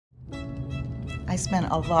I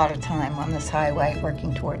spent a lot of time on this highway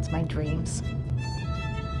working towards my dreams.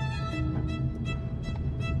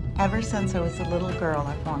 Ever since I was a little girl,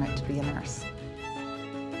 I've wanted to be a nurse.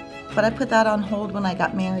 But I put that on hold when I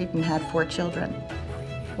got married and had 4 children.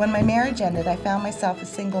 When my marriage ended, I found myself a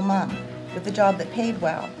single mom with a job that paid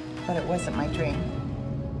well, but it wasn't my dream.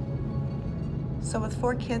 So with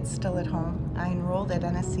 4 kids still at home, I enrolled at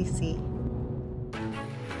NSCC.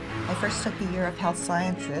 I first took a year of health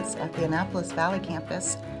sciences at the Annapolis Valley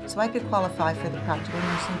campus so I could qualify for the practical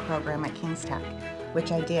nursing program at King's Tech,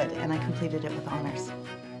 which I did, and I completed it with honors.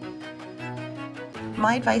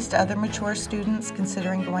 My advice to other mature students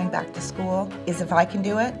considering going back to school is if I can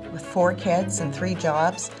do it with 4 kids and 3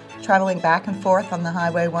 jobs, traveling back and forth on the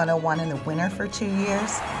Highway 101 in the winter for 2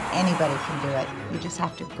 years, anybody can do it. You just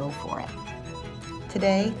have to go for it.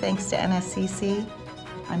 Today, thanks to NSCC,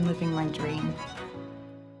 I'm living my dream.